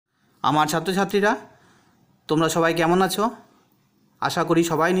আমার ছাত্রছাত্রীরা তোমরা সবাই কেমন আছো? আশা করি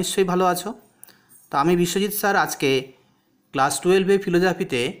সবাই নিশ্চয়ই ভালো আছো। তো আমি বিশ্বজিৎ স্যার আজকে ক্লাস 12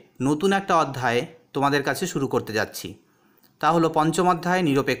 ফিলোজফিতে নতুন একটা অধ্যায় তোমাদের কাছে শুরু করতে যাচ্ছি। তা হলো পঞ্চম অধ্যায়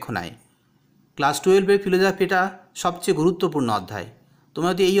নিরপেক্ষ ন্যায়। ক্লাস 12 ফিলোজফিটা সবচেয়ে গুরুত্বপূর্ণ অধ্যায়।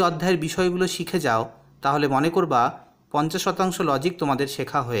 তোমরা যদি এই অধ্যায়ের বিষয়গুলো শিখে যাও তাহলে মনে করবা 50% লজিক তোমাদের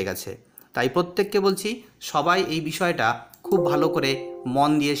শেখা হয়ে গেছে। তাই প্রত্যেককে বলছি, সবাই এই বিষয়টা খুব ভালো করে মন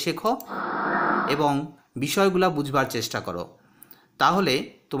দিয়ে শেখো এবং বিষয়গুলো বুঝবার চেষ্টা করো। তাহলে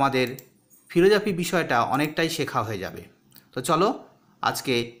তোমাদের ফিলোজফি বিষয়টা অনেকটাই শেখা হয়ে যাবে। তো চলো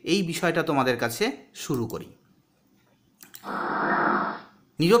আজকে এই বিষয়টা তোমাদের কাছে শুরু করি।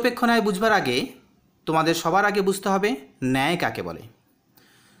 নিরপেক্ষ ন্যায় বুঝবার আগে তোমাদের সবার আগে বুঝতে হবে ন্যায় কাকে বলে।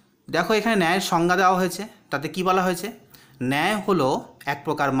 দেখো, এখানে ন্যায়ের সংজ্ঞা দেওয়া হয়েছে। তাতে কি বলা হয়েছে? ন্যায় হলো এক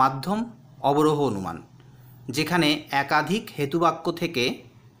প্রকার মাধ্যম অবরোহ অনুমান, যেখানে একাধিক হেতুবাক্য থেকে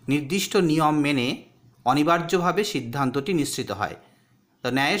নির্দিষ্ট নিয়ম মেনে অনিবার্যভাবে সিদ্ধান্তটি নিশ্চিত হয়। তো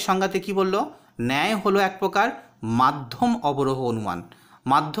ন্যায়ের সংজ্ঞাতে কি বলল? ন্যায় হলো এক প্রকার মাধ্যম অবরোহ অনুমান।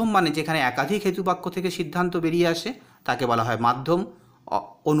 মাধ্যম মানে যেখানে একাধিক হেতুবাক্য থেকে সিদ্ধান্ত বেরিয়ে আসে তাকে বলা হয় মাধ্যম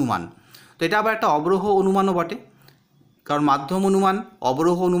অনুমান। তো এটা আবার একটা অবরোহ অনুমানও বটে, কারণ মাধ্যম অনুমান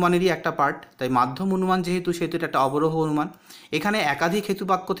অবরোহ অনুমানেরই একটা পার্ট। তাই মাধ্যম অনুমান যেহেতু, সেহেতু এটা একটা অবরোহ অনুমান। এখানে একাধিক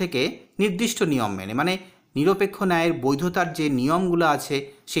হেতুবাক্য থেকে নির্দিষ্ট নিয়ম মেনে, মানে নিরপেক্ষ ন্যায়ের বৈধতার যে নিয়মগুলো আছে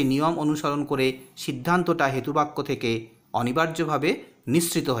সেই নিয়ম অনুসরণ করে সিদ্ধান্তটা হেতুবাক্য থেকে অনিবার্যভাবে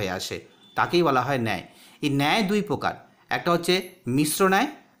নিশ্চিত হয়ে আসে, তাকেই বলা হয় ন্যায়। এই ন্যায় দুই প্রকার, একটা হচ্ছে মিশ্র ন্যায়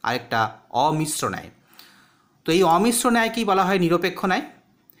আর একটা অমিশ্র ন্যায়। তো এই অমিশ্র ন্যায়কেই বলা হয় নিরপেক্ষ ন্যায়।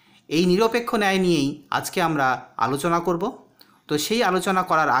 এই নিরপেক্ষ ন্যায় নিয়েই আজকে আমরা আলোচনা করব। তো সেই আলোচনা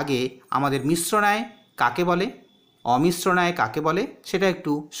করার আগে আমাদের মিশ্র ন্যায় কাকে বলে, অমিশ্র ন্যায় কাকে বলে, সেটা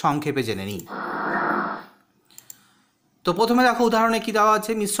একটু সংক্ষেপে জেনে নিই। তো প্রথমে দেখো উদাহরণে কি দেওয়া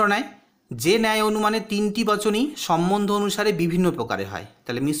আছে। মিশ্র ন্যায়, যে ন্যায় অনুমানে তিনটি বচনই সম্বন্ধ অনুসারে বিভিন্ন প্রকারের হয়।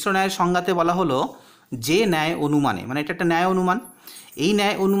 তাহলে মিশ্র ন্যায়ের সংজ্ঞাতে বলা হলো যে ন্যায় অনুমানে, মানে এটা একটা ন্যায় অনুমান, এই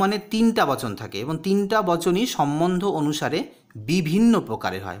ন্যায় অনুমানে তিনটা বচন থাকে এবং তিনটা বচনই সম্বন্ধ অনুসারে বিভিন্ন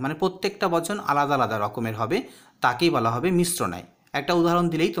প্রকারের হয়, মানে প্রত্যেকটা বচন আলাদা আলাদা রকমের হবে, তাকেই বলা হবে মিশ্র ন্যায়। একটা উদাহরণ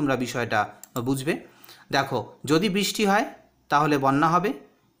দিলেই তোমরা বিষয়টা বুঝবে। দেখো, যদি বৃষ্টি হয় তাহলে বন্যা হবে,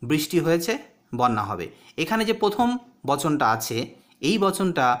 বৃষ্টি হয়েছে বন্যা হবে। এখানে যে প্রথম বচনটা আছে এই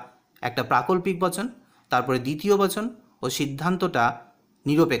বচনটা একটা প্রাকল্পিক বচন, তারপরে দ্বিতীয় বচন ও সিদ্ধান্তটা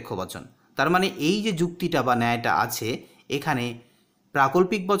নিরপেক্ষ বচন। তার মানে এই যে যুক্তিটা বা ন্যায়টা আছে, এখানে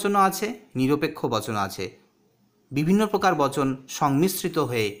প্রাকল্পিক বচনও আছে, নিরপেক্ষ বচনও আছে, বিভিন্ন প্রকার বচন সংমিশ্রিত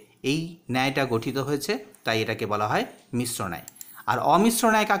হয়ে এই ন্যায়টা গঠিত হয়েছে, তাই এটাকে বলা হয় মিশ্র ন্যায়। আর অমিশ্র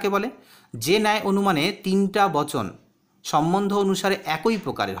ন্যায় কাকে বলে? যে ন্যায় অনুমানে তিনটা বচন সম্বন্ধ অনুসারে একই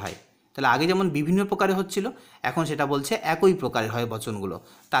প্রকারের হয়। তাহলে আগে যেমন বিভিন্ন প্রকারে হচ্ছিল, এখন সেটা বলছে একই প্রকারের হয় বচনগুলো,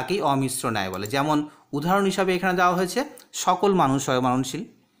 তাকেই অমিশ্র ন্যায় বলে। যেমন উদাহরণ হিসাবে এখানে দেওয়া হয়েছে সকল মানুষ হয় মননশীল,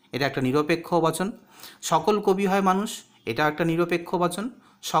 এটা একটা নিরপেক্ষ বচন। সকল কবি হয় মানুষ, এটাও একটা নিরপেক্ষ বচন।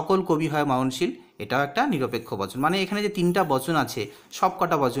 সকল কবি হয় মননশীল, এটাও একটা নিরপেক্ষ বচন। মানে এখানে যে তিনটা বচন আছে সব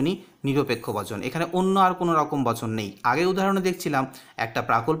কটা বচনই নিরপেক্ষ বচন, এখানে অন্য আর কোনো রকম বচন নেই। আগে উদাহরণে দেখছিলাম একটা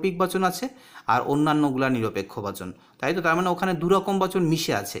প্রাকল্পিক বচন আছে আর অন্যান্যগুলা নিরপেক্ষ বচন, তাই তো? তার মানে ওখানে দুরকম বচন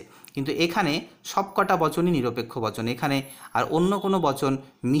মিশে আছে, কিন্তু এখানে সব কটা বচনই নিরপেক্ষ বচন, এখানে আর অন্য কোনো বচন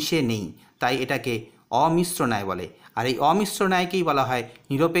মিশে নেই, তাই এটাকে অমিশ্র ন্যায় বলে। আর এই অমিশ্র ন্যায়কেই বলা হয়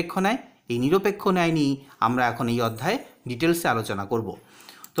নিরপেক্ষ ন্যায়। এই নিরপেক্ষ ন্যায় নিয়েই আমরা এখন এই অধ্যায়ে ডিটেলসে আলোচনা করব।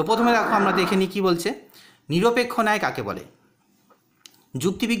 তো প্রথমে দেখো আমরা দেখে নিই কী বলছে। নিরপেক্ষ ন্যায় কাকে বলে?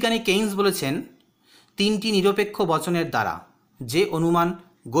 যুক্তিবিজ্ঞানী কেইন্স বলেছেন, তিনটি নিরপেক্ষ বচনের দ্বারা যে অনুমান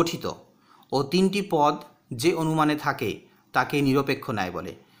গঠিত ও তিনটি পদ যে অনুমানে থাকে তাকে নিরপেক্ষ ন্যায়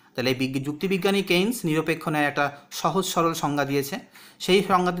বলে। তাহলে যুক্তিবিজ্ঞানী কেইন্স নিরপেক্ষ ন্যায় একটা সহজ সরল সংজ্ঞা দিয়েছে। সেই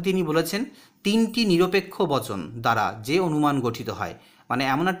সংজ্ঞাতে তিনি বলেছেন তিনটি নিরপেক্ষ বচন দ্বারা যে অনুমান গঠিত হয়, মানে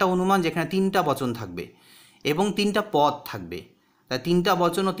এমন একটা অনুমান যেখানে তিনটা বচন থাকবে এবং তিনটা পদ থাকবে, তাই তিনটা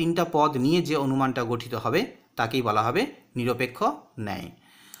বচন ও তিনটা পদ নিয়ে যে অনুমানটা গঠিত হবে তাকেই বলা হবে নিরপেক্ষ ন্যায়।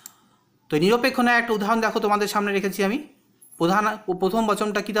 তো নিরপেক্ষ ন্যায় একটা উদাহরণ দেখো তোমাদের সামনে রেখেছি আমি। প্রথম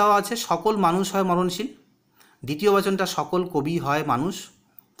বচনটা কি দেওয়া আছে? সকল মানুষ হয় মরণশীল। দ্বিতীয় বচনটা সকল কবি হয় মানুষ।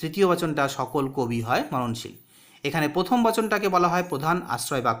 তৃতীয় বচনটা সকল কবি হয় মরণশীল। এখানে প্রথম বচনটাকে বলা হয় প্রধান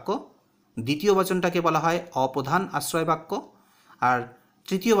আশ্রয় বাক্য, দ্বিতীয় বচনটাকে বলা হয় অপ্রধান আশ্রয় বাক্য, আর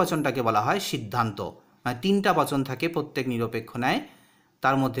তৃতীয় বচনটাকে বলা হয় সিদ্ধান্ত। মানে তিনটা বচন থাকে প্রত্যেক নিরপেক্ষ ন্যায়,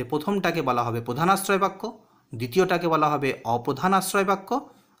 তার মধ্যে প্রথমটাকে বলা হবে প্রধান আশ্রয় বাক্য, দ্বিতীয়টাকে বলা হবে অপ্রধান আশ্রয় বাক্য,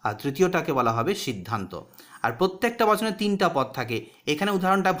 আর তৃতীয়টাকে বলা হবে সিদ্ধান্ত। আর প্রত্যেকটা বচনে তিনটা পদ থাকে। এখানে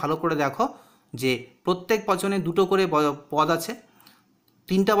উদাহরণটা ভালো করে দেখো যে প্রত্যেক বচনে দুটো করে পদ আছে,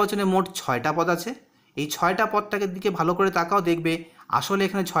 তিনটা বচনে মোট 6টা পদ আছে। এই 6টা পদটাকে দিকে ভালো করে তাকাও, দেখবে আসলে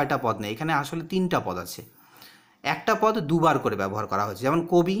এখানে 6টা পদ নেই, এখানে আসলে 3টা পদ আছে। একটা পদ দুবার করে ব্যবহার করা হয়েছে, যেমন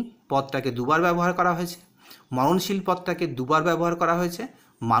কবি পদটাকে দুবার ব্যবহার করা হয়েছে, মরণশীল পদটাকে দুবার ব্যবহার করা হয়েছে,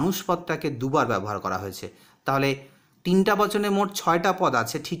 মানুষ পদটাকে দুবার ব্যবহার করা হয়েছে। তাহলে 3টা বচনে মোট 6টা পদ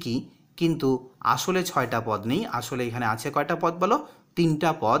আছে ঠিকই, কিন্তু আসলে 6টা পদ নেই। আসলে এখানে আছে কয়টা পদ বলো?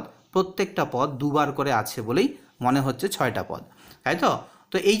 3টা পদ। প্রত্যেকটা পদ দুবার করে আছে বলেই মনে হচ্ছে 6টা পদ, তাই তো?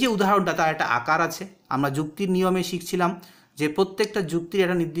 তো এই যে উদাহরণটা, তার একটা আকার আছে। আমরা যুক্তির নিয়মে শিখছিলাম যে প্রত্যেকটা যুক্তির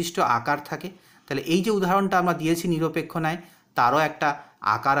একটা নির্দিষ্ট আকার থাকে। তাহলে এই যে উদাহরণটা আমরা দিয়েছি নিরপেক্ষ ন্যায়, তারও একটা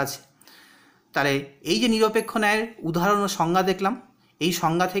আকার আছে। তাহলে এই যে নিরপেক্ষ ন্যায়ের উদাহরণ ও সংজ্ঞা দেখলাম, এই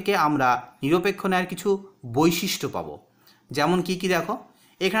সংজ্ঞা থেকে আমরা নিরপেক্ষ ন্যায়ের কিছু বৈশিষ্ট্য পাবো। যেমন কি কি দেখো,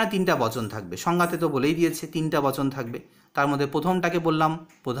 এখানে 3টা বচন থাকবে, সংজ্ঞাতে তো বলেই দিয়েছে 3টা বচন থাকবে। তার মধ্যে প্রথমটাকে বললাম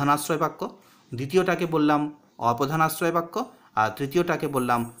প্রধান আশ্রয় বাক্য, দ্বিতীয়টাকে বললাম অপ্রধান আশ্রয় বাক্য, আর তৃতীয়টাকে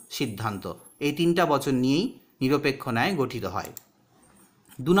বললাম সিদ্ধান্ত। এই 3টা বচন নিয়েই নিরপেক্ষ ন্যায় গঠিত হয়।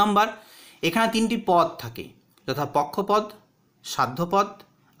 2 নম্বর, এখানে 3টি পদ থাকে, যথা পক্ষপদ, সাধ্যপদ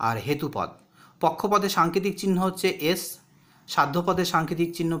আর হেতুপদ। পক্ষপদের সাংকেতিক চিহ্ন হচ্ছে এস, সাধ্যপদের সাংকেতিক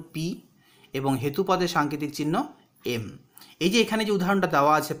চিহ্ন পি এবং হেতুপদের সাংকেতিক চিহ্ন এম। এই যে এখানে যে উদাহরণটা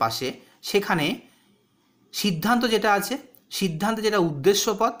দেওয়া আছে পাশে, সেখানে সিদ্ধান্ত যেটা আছে, সিদ্ধান্তে যেটা উদ্দেশ্য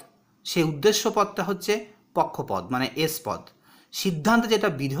পদ, সেই উদ্দেশ্য পদটা হচ্ছে পক্ষপদ মানে এস পদ। সিদ্ধান্তে যেটা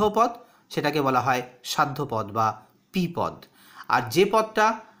বিধেয় পদ, সেটাকে বলা হয় সাধ্যপদ বা পি পদ। আর যে পদটা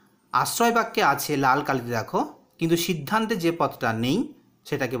আশ্রয় বাক্যে আছে লাল কালিতে দেখো, কিন্তু সিদ্ধান্তে যে পদটা নেই,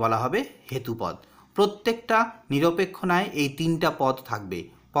 সেটাকে বলা হবে হেতুপদ। প্রত্যেকটা নিরপেক্ষ ন্যায় এই 3টা পদ থাকবে,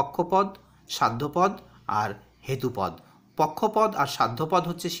 পক্ষপদ, সাধ্যপদ আর হেতুপদ। পক্ষপদ আর সাধ্যপদ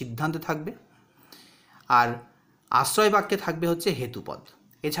হচ্ছে সিদ্ধান্তে থাকবে, আর আশ্রয় বাক্যে থাকবে হচ্ছে হেতুপদ।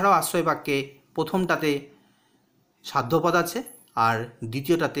 এছাড়াও আশ্রয় বাক্যে প্রথমটাতে সাধ্যপদ আছে আর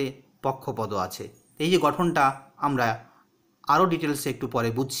দ্বিতীয়টাতে পক্ষপদও আছে। এই যে গঠনটা আমরা আরও ডিটেলসে একটু পরে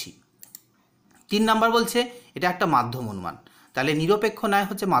বুঝছি। 3 নাম্বার বলছে এটা একটা মাধ্যম অনুমান। তাহলে নিরপেক্ষ ন্যায়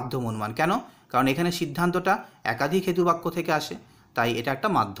হচ্ছে মাধ্যম অনুমান। কেন? কারণ এখানে সিদ্ধান্তটা একাধিক হেতুবাক্য থেকে আসে, তাই এটা একটা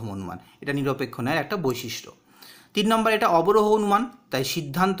মাধ্যম অনুমান। এটা নিরপেক্ষ ন্যায়ের একটা বৈশিষ্ট্য। 3 নম্বর, এটা অবরোহ অনুমান। তাই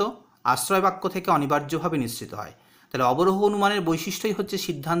সিদ্ধান্ত আশ্রয় বাক্য থেকে অনিবার্যভাবে নিঃসৃত হয়। তাহলে অবরোহ অনুমানের বৈশিষ্ট্যই হচ্ছে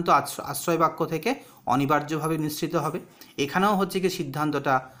সিদ্ধান্ত আশ্রয় বাক্য থেকে অনিবার্যভাবে নিঃসৃত হবে। এখানেও হচ্ছে কি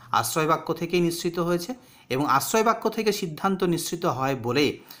সিদ্ধান্তটা আশ্রয় বাক্য থেকেই নিঃসৃত হয়েছে, এবং আশ্রয় বাক্য থেকে সিদ্ধান্ত নিঃসৃত হয় বলে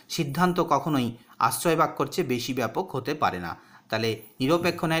সিদ্ধান্ত কখনোই আশ্রয় বাক্যর চেয়ে বেশি ব্যাপক হতে পারে না। তাহলে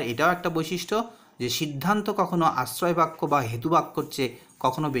নিরপেক্ষ ন্যায়ের এটাও একটা বৈশিষ্ট্য যে সিদ্ধান্ত কখনো আশ্রয় বাক্য বা হেতুবাক্যর চেয়ে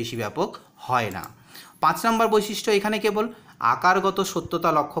কখনো বেশি ব্যাপক হয় না। 5 নম্বর বৈশিষ্ট্য, এখানে কেবল আকারগত সত্যতা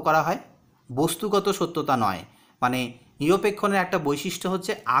লক্ষ্য করা হয়, বস্তুগত সত্যতা নয়। মানে নিরপেক্ষণের একটা বৈশিষ্ট্য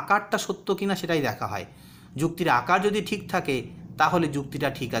হচ্ছে আকারটা সত্য কিনা সেটাই দেখা হয়। যুক্তির আকার যদি ঠিক থাকে তাহলে যুক্তিটা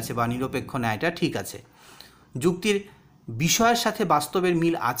ঠিক আছে বা নিরপেক্ষ ন্যায়টা ঠিক আছে। যুক্তির বিষয়ের সাথে বাস্তবের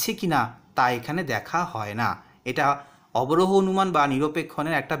মিল আছে কিনা তা এখানে দেখা হয় না। এটা অবরোহ অনুমান বা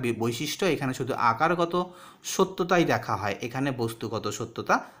নিরপেক্ষণের একটা বৈশিষ্ট্য। এখানে শুধু আকারগত সত্যতাই দেখা হয়, এখানে বস্তুগত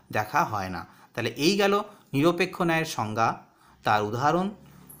সত্যতা দেখা হয় না। তাহলে এই গেল নিরপেক্ষ ন্যায়ের সংজ্ঞা, তার উদাহরণ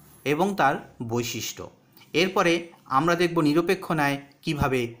এবং তার বৈশিষ্ট্য। এরপরে আমরা দেখব নিরপেক্ষ ন্যায়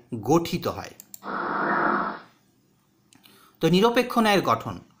কিভাবে গঠিত হয়। তো নিরপেক্ষ ন্যায়ের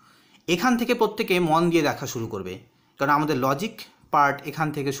গঠন এখান থেকে প্রত্যেকে মন দিয়ে দেখা শুরু করবে, কারণ আমাদের লজিক পার্ট এখান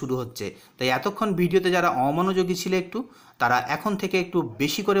থেকে শুরু হচ্ছে। তাই এতক্ষণ ভিডিওতে যারা অমনোযোগী ছিলে একটু, তারা এখন থেকে একটু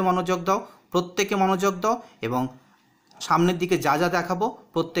বেশি করে মনোযোগ দাও, প্রত্যেকে মনোযোগ দাও, এবং সামনের দিকে যা যা দেখাবো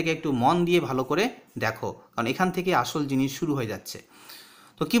প্রত্যেকে একটু মন দিয়ে ভালো করে দেখো, কারণ এখান থেকে আসল জিনিস শুরু হয়ে যাচ্ছে।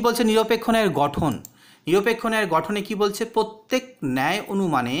 তো কি বলছে নিরপেক্ষ ন্যায়ের গঠন? নিরপেক্ষ ন্যায়ের গঠনে কি বলছে? প্রত্যেক ন্যায়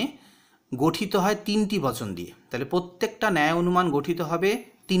অনুমানে গঠিত হয় 3টি বচন দিয়ে। তাহলে প্রত্যেকটা ন্যায় অনুমান গঠিত হবে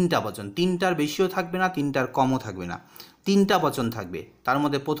 3টা বচন, 3টার বেশিও থাকবে না, 3টার কমও থাকবে না, 3টা বচন থাকবে। তার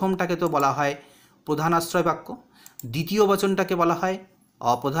মধ্যে প্রথমটাকে তো বলা হয় প্রধান আশ্রয় বাক্য, দ্বিতীয় বচনটাকে বলা হয়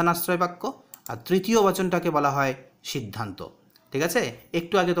অপ্রধান আশ্রয় বাক্য, আর তৃতীয় বচনটাকে বলা হয় সিদ্ধান্ত। ঠিক আছে,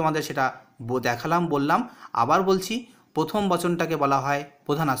 একটু আগে তোমাদের সেটা দেখালাম, বললাম, আবার বলছি। প্রথম বচনটাকে বলা হয়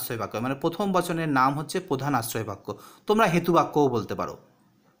প্রধান আশ্রয় বাক্য, মানে প্রথম বচনের নাম হচ্ছে প্রধান আশ্রয় বাক্য। তোমরা হেতুবাক্যও বলতে পারো,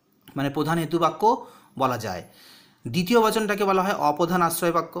 মানে প্রধান হেতুবাক্য বলা যায়। দ্বিতীয় বচনটাকে বলা হয় অপ্রধান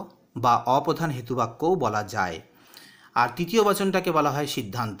আশ্রয় বাক্য বা অপ্রধান হেতুবাক্যও বলা যায়। আর তৃতীয় বচনটাকে বলা হয়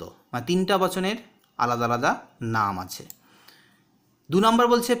সিদ্ধান্ত। মানে 3টা বচনের আলাদা আলাদা নাম আছে। 2 নম্বর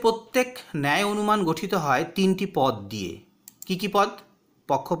বলছে প্রত্যেক ন্যায় অনুমান গঠিত হয় 3টি পদ দিয়ে। কি কি পদ?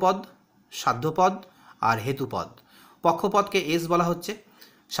 পক্ষপদ, সাধ্যপদ আর হেতুপদ। পক্ষপদকে এস বলা হচ্ছে,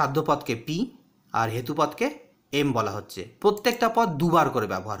 সাধ্যপদকে পি আর হেতুপদকে এম বলা হচ্ছে। প্রত্যেকটা পদ দুবার করে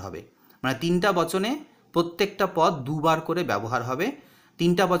ব্যবহার হবে, মানে 3টা বচনে প্রত্যেকটা পদ দুবার করে ব্যবহার হবে।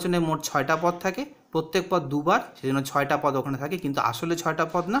 3টা বচনে মোট 6টা পদ থাকে, প্রত্যেক পদ দুবার, সেজন্য 6টা পদ ওখানে থাকে, কিন্তু আসলে 6টা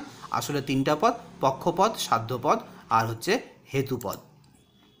পদ না, আসলে 3টা পদ, পক্ষপদ, সাধ্যপদ আর হচ্ছে হেতুপদ।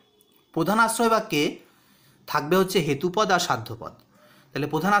 প্রধান আশ্রয় বাক্যে থাকবে হচ্ছে হেতুপদ আর সাধ্যপদ। তাহলে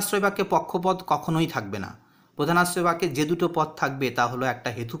প্রধান আশ্রয় বাক্যে পক্ষপদ কখনোই থাকবে না। প্রধান আশ্রয় বাক্যে যে দুটো পদ থাকবে তা হলো একটা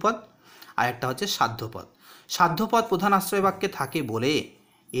হেতুপদ আর একটা হচ্ছে সাধ্যপদ। সাধ্যপদ প্রধান আশ্রয় বাক্যে থাকে বলে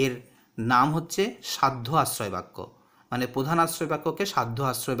এর নাম হচ্ছে সাধ্য আশ্রয় বাক্য। মানে প্রধান আশ্রয় বাক্যকে সাধ্য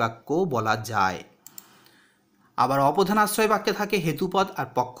আশ্রয় বাক্যও বলা যায়। আবার অপ্রধান আশ্রয় বাক্যে থাকে হেতুপদ আর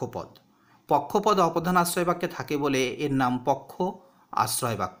পক্ষপদ। পক্ষপদ অপ্রধান আশ্রয় বাক্যে থাকে বলে এর নাম পক্ষ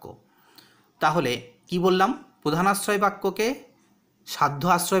আশ্রয় বাক্য। তাহলে কি বললাম, প্রধান আশ্রয় বাক্যকে সাধ্য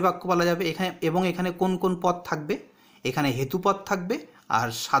আশ্রয় বাক্য বলা যাবে এখানে, এবং এখানে কোন কোন পদ থাকবে, এখানে হেতুপদ থাকবে আর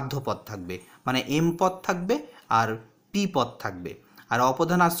সাধ্যপদ থাকবে, মানে এম পদ থাকবে আর পি পদ থাকবে। আর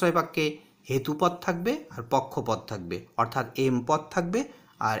অপ্রধান আশ্রয় বাক্যে হেতুপদ থাকবে আর পক্ষপদ থাকবে, অর্থাৎ এম পদ থাকবে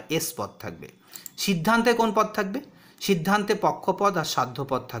আর এস পদ থাকবে। সিদ্ধান্তে কোন পদ থাকবে, সিদ্ধান্তে পক্ষপদ আর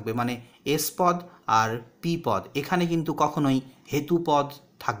সাধ্যপদ থাকবে, মানে এস পদ আর পি পদ। এখানে কিন্তু কখনোই হেতুপদ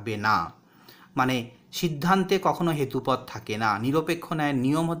থাকবে না, মানে সিদ্ধান্তে কখনো হেতুপদ থাকে না। নিরপেক্ষ ন্যায়ের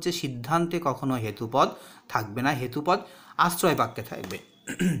নিয়ম হচ্ছে সিদ্ধান্তে কখনো হেতুপদ থাকবে না, হেতুপদ আশ্রয় বাক্যে থাকবে।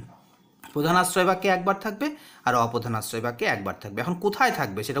 প্রধান আশ্রয় বাক্যে একবার থাকবে আর অপ্রধান আশ্রয় বাক্যে একবার থাকবে। এখন কোথায়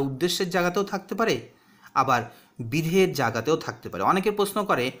থাকবে, সেটা উদ্দেশ্যের জায়গাতেও থাকতে পারে, আবার বিধেয়ের জায়গাতেও থাকতে পারে। অনেকে প্রশ্ন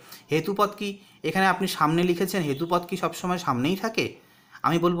করে হেতুপদ কি এখানে আপনি সামনে লিখেছেন, হেতুপদ কি সবসময় সামনেই থাকে?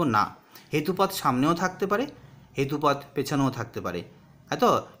 আমি বলবো না, হেতুপদ সামনেও থাকতে পারে, হেতুপদ পেছনেও থাকতে পারে। তো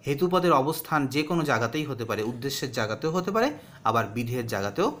হেতুপদের অবস্থান যে কোনো জায়গাতেই হতে পারে, উদ্দেশ্যের জায়গাতেও হতে পারে, আবার বিধেয়ের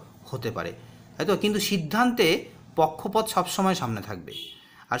জায়গাতেও হতে পারে, তাই তো। কিন্তু সিদ্ধান্তে পক্ষপদ সবসময় সামনে থাকবে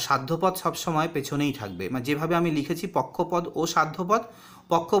আর সাধ্যপদ সবসময় পেছনেই থাকবে। মানে যেভাবে আমি লিখেছি পক্ষপদ ও সাধ্যপদ,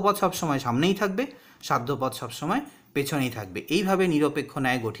 পক্ষপদ সবসময় সামনেই থাকবে, সাধ্যপদ সবসময় পেছনেই থাকবে। এইভাবে নিরপেক্ষ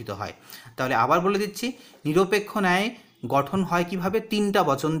ন্যায় গঠিত হয়। তাহলে আবার বলে দিচ্ছি, নিরপেক্ষ ন্যায় গঠন হয় কিভাবে, 3টা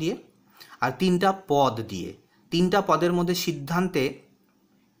বচন দিয়ে আর 3টা পদ দিয়ে। 3টা পদের মধ্যে সিদ্ধান্তে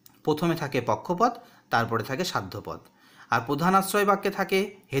প্রথমে থাকে পক্ষপদ, তারপরে থাকে সাধ্যপদ। আর প্রধান আশ্রয় বাক্যে থাকে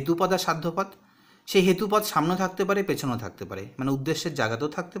হেতুপদ আর সাধ্যপদ। সেই হেতুপদ সামনে থাকতে পারে, পেছনেও থাকতে পারে, মানে উদ্দেশ্যের জায়গাতেও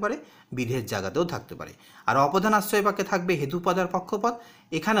থাকতে পারে, বিধেয়ের জায়গাতেও থাকতে পারে। আর অপ্রধান আশ্রয় বাক্যে থাকবে হেতুপদ আর পক্ষপদ।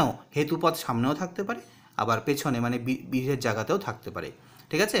 এখানেও হেতুপদ সামনেও থাকতে পারে, আবার পেছনে মানে বিধেয়ের জায়গাতেও থাকতে পারে।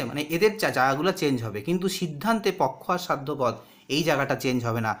 ঠিক আছে, মানে এদের জায়গাগুলো চেঞ্জ হবে, কিন্তু সিদ্ধান্তে পক্ষ আর সাধ্যপদ এই জায়গাটা চেঞ্জ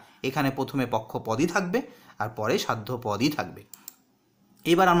হবে না। এখানে প্রথমে পক্ষপদই থাকবে আর পরে সাধ্যপদই থাকবে।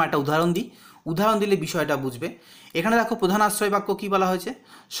 এবার আমরা একটা উদাহরণ দিই, উদাহরণ দিলে বিষয়টা বুঝবে। এখানে দেখো প্রধান আশ্রয় বাক্য কী বলা হয়েছে,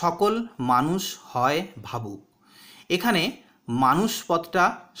 সকল মানুষ হয় ভাবুক। এখানে মানুষ পদটা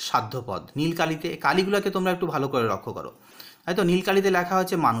সাধ্যপদ, নীলকালিতে, কালিগুলোকে তোমরা একটু ভালো করে লক্ষ্য করো, তাই তো। নীলকালিতে লেখা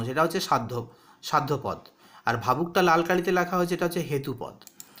হচ্ছে মানুষ, এটা হচ্ছে সাধ্যপদ, আর ভাবুকটা লাল কালিতে লেখা হয়েছে, এটা হচ্ছে হেতুপদ।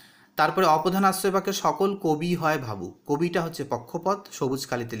 তারপরে অপ্রধান আশ্রয় বাক্যে সকল কবি হয় ভাবুক, কবিটা হচ্ছে পক্ষপদ, সবুজ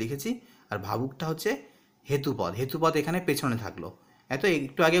কালিতে লিখেছি, আর ভাবুকটা হচ্ছে হেতুপদ। হেতুপদ এখানে পেছনে থাকলো। এত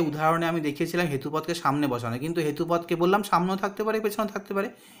একটু আগে উদাহরণে আমি দেখিয়েছিলাম হেতুপদকে সামনে বসানো, কিন্তু হেতুপদকে বললাম সামনেও থাকতে পারে, পেছনেও থাকতে পারে।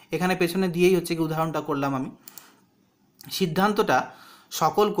 এখানে পেছনে দিয়েই হচ্ছে কি উদাহরণটা করলাম আমি। সিদ্ধান্তটা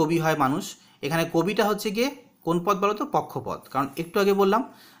সকল কবি হয় মানুষ, এখানে কবিটা হচ্ছে গিয়ে কোন পদ বলো তো, পক্ষপদ। কারণ একটু আগে বললাম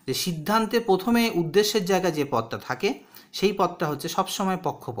যে সিদ্ধান্তে প্রথমে উদ্দেশ্যের জায়গায় যে পদটা থাকে সেই পদটা হচ্ছে সবসময়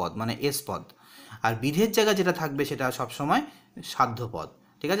পক্ষপদ, মানে এস পদ, আর বিধের জায়গা যেটা থাকবে সেটা সবসময় সাধ্যপদ।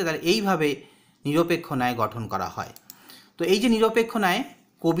 ঠিক আছে, তাহলে এইভাবে নিরপেক্ষ ন্যায় গঠন করা হয়। তো এই যে নিরপেক্ষ ন্যায়,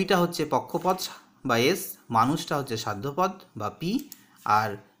 কবিটা হচ্ছে পক্ষপদ বা এস, মানুষটা হচ্ছে সাধ্যপদ বা পি, আর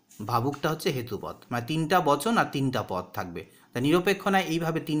ভাবুকটা হচ্ছে হেতুপদ, মানে 3টা বচন আর 3টা পদ থাকবে। তা নিরপেক্ষ ন্যায়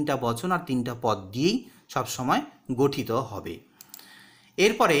এইভাবে 3টা বচন আর 3টা পদ দিয়েই সবসময় গঠিত হবে।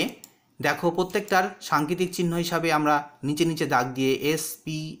 এরপরে দেখো প্রত্যেকটার সাংকেতিক চিহ্ন হিসাবে আমরা নিচে নিচে দাগ দিয়ে S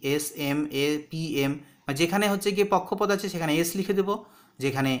P, S M, A P M, যেখানে হচ্ছে গিয়ে পক্ষপদ আছে সেখানে এস লিখে দেবো,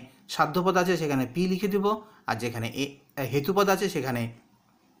 যেখানে সাধ্যপদ আছে সেখানে পি লিখে দেব, আর যেখানে হেতুপদ আছে সেখানে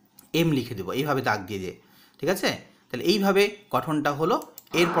এম লিখে দেবো, এইভাবে দাগ দিয়ে দিয়ে। ঠিক আছে, তাহলে এইভাবে গঠনটা হলো।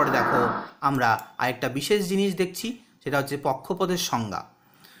 এরপরে দেখো আমরা আরেকটা বিশেষ জিনিস দেখছি, সেটা হচ্ছে পক্ষপদের সংজ্ঞা।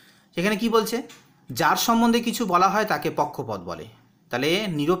 সেখানে কি বলছে, যার সম্বন্ধে কিছু বলা হয় তাকে পক্ষপদ বলে। তাহলে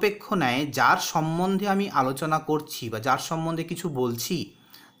নিরপেক্ষ ন্যায় যার সম্বন্ধে আমি আলোচনা করছি বা যার সম্বন্ধে কিছু বলছি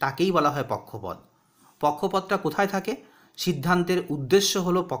তাকেই বলা হয় পক্ষপদ। পক্ষপদটা কোথায় থাকে, সিদ্ধান্তের উদ্দেশ্য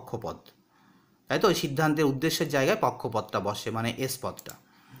হলো পক্ষপদ, তাই তো। সিদ্ধান্তের উদ্দেশ্যের জায়গায় পক্ষপদটা বসে, মানে এস পদটা।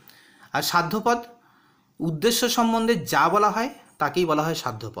 আর সাধ্যপদ, উদ্দেশ্য সম্বন্ধে যা বলা হয় তাকেই বলা হয়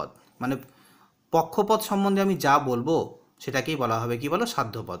সাধ্যপদ, মানে পক্ষপদ সম্বন্ধে আমি যা বলবো সেটাকেই বলা হবে কি বলো,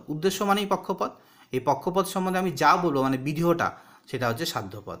 সাধ্যপদ। উদ্দেশ্য মানেই পক্ষপদ, এই পক্ষপদ সম্বন্ধে আমি যা বলবো মানে বিধেয়টা, সেটা হচ্ছে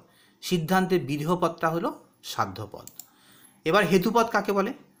সাধ্যপদ। সিদ্ধান্তের বিধেয় পদটা হলো সাধ্যপদ। এবার হেতুপদ কাকে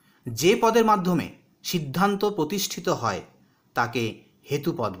বলে, যে পদের মাধ্যমে সিদ্ধান্ত প্রতিষ্ঠিত হয় তাকে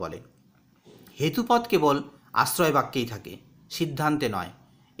হেতুপদ বলে। হেতুপদ কেবল আশ্রয় বাক্যেই থাকে, সিদ্ধান্তে নয়।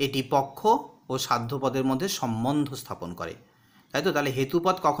 এটি পক্ষ ও সাধ্যপদের মধ্যে সম্বন্ধ স্থাপন করে, তাই তো? তাহলে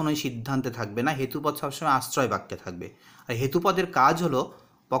হেতুপদ কখনোই সিদ্ধান্তে থাকবে না, হেতুপদ সবসময় আশ্রয় বাক্যে থাকবে। আর হেতুপদের কাজ হলো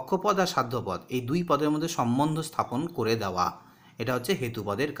পক্ষপদ আর সাধ্যপদ এই দুই পদের মধ্যে সম্বন্ধ স্থাপন করে দেওয়া, এটা হচ্ছে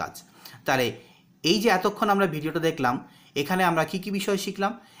হেতুপদের কাজ। তাহলে এই যে এতক্ষণ আমরা ভিডিওটা দেখলাম, এখানে আমরা কি কি বিষয়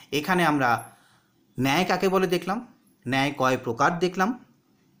শিখলাম? এখানে আমরা ন্যায় কাকে বলে দেখলাম, ন্যায় কয় প্রকার দেখলাম,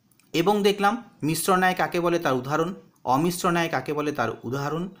 এবং দেখলাম মিশ্র ন্যায় কাকে বলে তার উদাহরণ, অমিশ্র ন্যায় কাকে বলে তার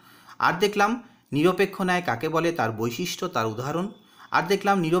উদাহরণ, আর দেখলাম নিরপেক্ষ ন্যায় কাকে বলে তার বৈশিষ্ট্য, তার উদাহরণ, আর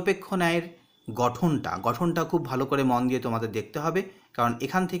দেখলাম নিরপেক্ষ ন্যায়ের গঠনটা খুব ভালো করে মন দিয়ে তোমাদের দেখতে হবে, কারণ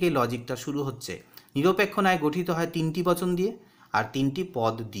এখান থেকে লজিকটা শুরু হচ্ছে। নিরপেক্ষ ন্যায় গঠিত হয় 3টি বচন দিয়ে আর 3টি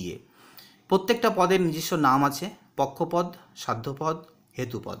পদ দিয়ে। প্রত্যেকটা পদের নিজস্ব নাম আছে, পক্ষপদ, সাধ্যপদ,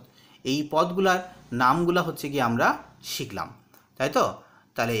 হেতুপদ। এই পদগুলার নামগুলা হচ্ছে কি আমরা শিখলাম, তাই তো?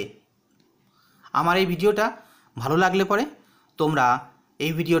 তাহলে আমার এই ভিডিওটা ভালো লাগলে পরে তোমরা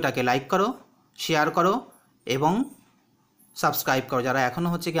এই ভিডিওটাকে লাইক করো, শেয়ার করো এবং সাবস্ক্রাইব করো, যারা এখনও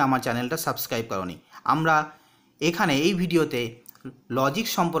হচ্ছে কি আমার চ্যানেলটা সাবস্ক্রাইব করোনি। আমরা এখানে এই ভিডিওতে লজিক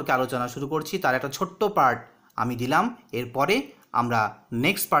সম্পর্কে আলোচনা শুরু করছি, তার একটা ছোট্ট পার্ট আমি দিলাম। এরপরে আমরা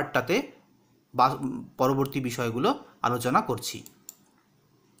নেক্সট পার্টটাতে পরবর্তী বিষয়গুলো আলোচনা করছি।